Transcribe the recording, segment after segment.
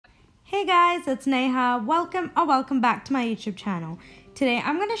Hey guys, it's Neha. Welcome back to my YouTube channel. Today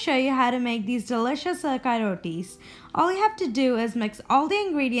I'm going to show you how to make these delicious Sorakaya rotis. All you have to do is mix all the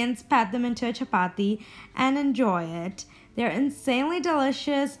ingredients, pat them into a chapati, and enjoy it. They're insanely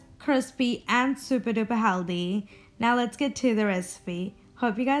delicious, crispy, and super duper healthy. Now let's get to the recipe.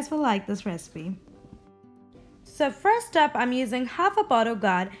 Hope you guys will like this recipe. So first up, I'm using half a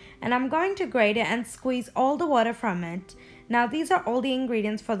Bottleguard and I'm going to grate it and squeeze all the water from it. Now these are all the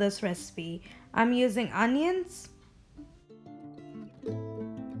ingredients for this recipe. I'm using onions,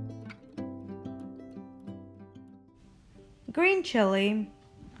 green chili,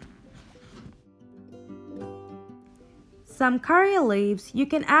 some curry leaves. You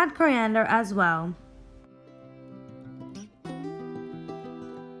can add coriander as well.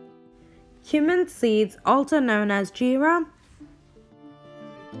 Cumin seeds, also known as jeera.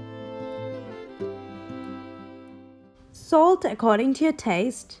 Salt according to your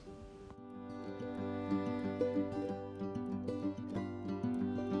taste.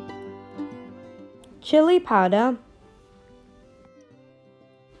 Chilli powder.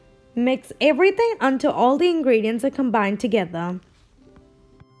 Mix everything until all the ingredients are combined together.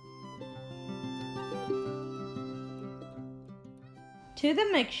 To the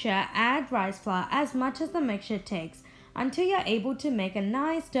mixture, add rice flour as much as the mixture takes until you're able to make a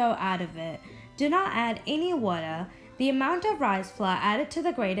nice dough out of it. Do not add any water. The amount of rice flour added to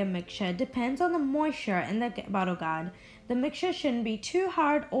the grated mixture depends on the moisture in the Bottleguard. The mixture shouldn't be too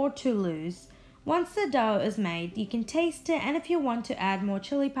hard or too loose. Once the dough is made, you can taste it, and if you want to add more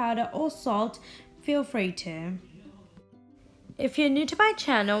chili powder or salt, feel free to. If you're new to my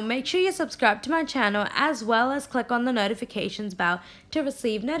channel, make sure you subscribe to my channel as well as click on the notifications bell to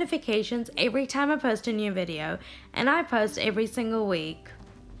receive notifications every time I post a new video, and I post every single week.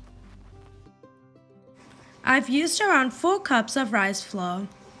 I've used around 4 cups of rice flour.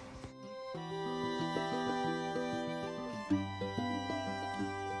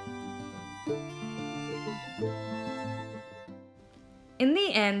 In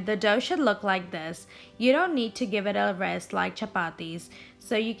the end, the dough should look like this. You don't need to give it a rest like chapatis,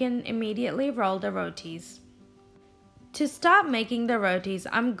 so you can immediately roll the rotis. To start making the rotis,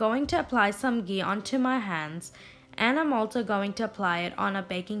 I'm going to apply some ghee onto my hands, and I'm also going to apply it on a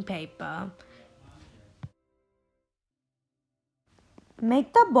baking paper.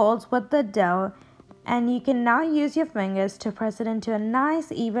 Make the balls with the dough, and you can now use your fingers to press it into a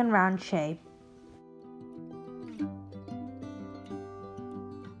nice even round shape.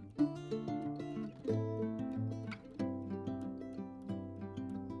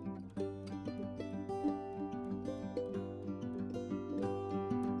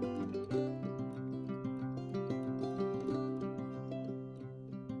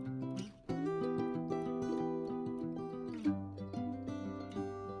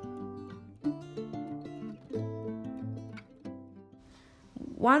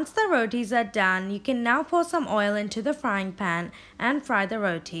 Once the rotis are done, you can now pour some oil into the frying pan and fry the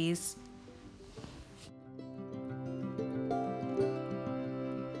rotis.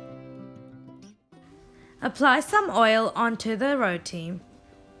 Apply some oil onto the roti.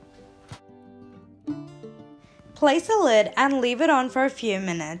 Place a lid and leave it on for a few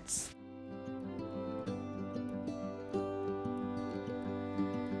minutes.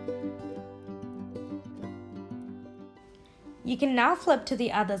 You can now flip to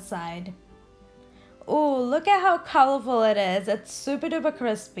the other side. Oh, look at how colorful it is. It's super duper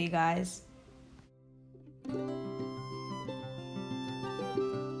crispy, guys.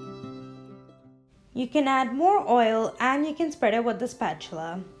 You can add more oil and you can spread it with the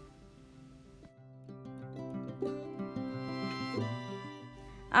spatula.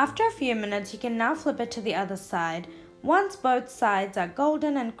 After a few minutes, you can now flip it to the other side. Once both sides are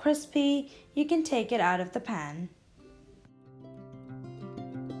golden and crispy, you can take it out of the pan.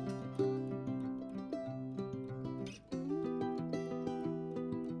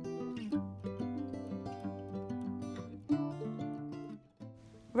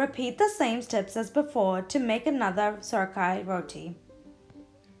 Repeat the same steps as before to make another Sorakaya roti.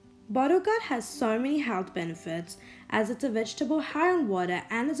 Bottleguard has so many health benefits as it's a vegetable high in water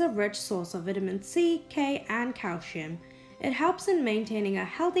and is a rich source of vitamin C, K, and calcium. It helps in maintaining a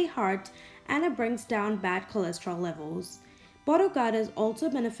healthy heart and it brings down bad cholesterol levels. Bottleguard is also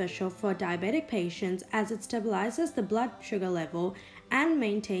beneficial for diabetic patients as it stabilizes the blood sugar level and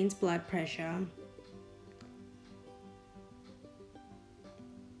maintains blood pressure.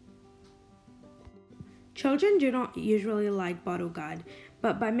 Children do not usually like Bottleguard,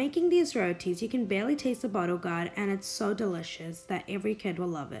 but by making these rotis, you can barely taste the Bottleguard, and it's so delicious that every kid will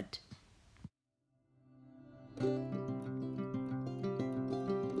love it.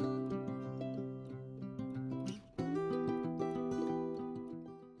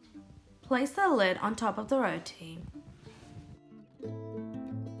 place the lid on top of the roti.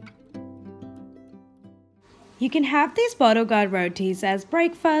 You can have these Bottleguard rotis as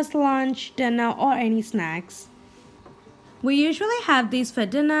breakfast, lunch, dinner, or any snacks. We usually have these for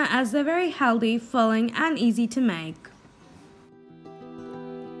dinner as they're very healthy, filling, and easy to make.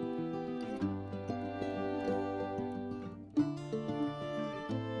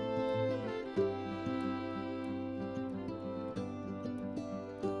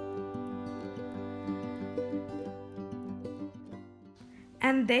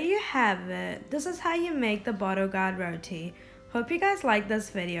 And there you have it. This is how you make the Bottleguard roti. Hope you guys like this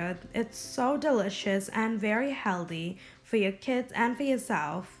video. It's so delicious and very healthy for your kids and for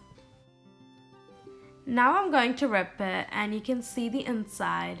yourself. Now I'm going to rip it and you can see the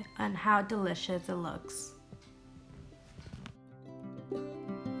inside and how delicious it looks.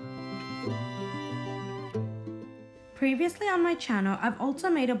 Previously on my channel, I've also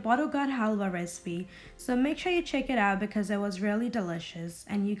made a Bottleguard Halwa recipe, so make sure you check it out because it was really delicious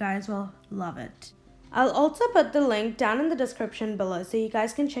and you guys will love it. I'll also put the link down in the description below so you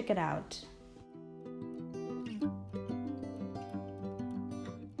guys can check it out.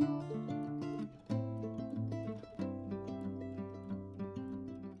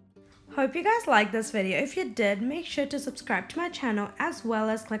 Hope you guys liked this video. If you did, make sure to subscribe to my channel as well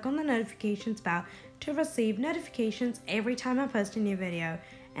as click on the notifications bell to receive notifications every time I post a new video,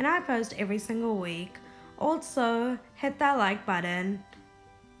 and I post every single week. Also, hit that like button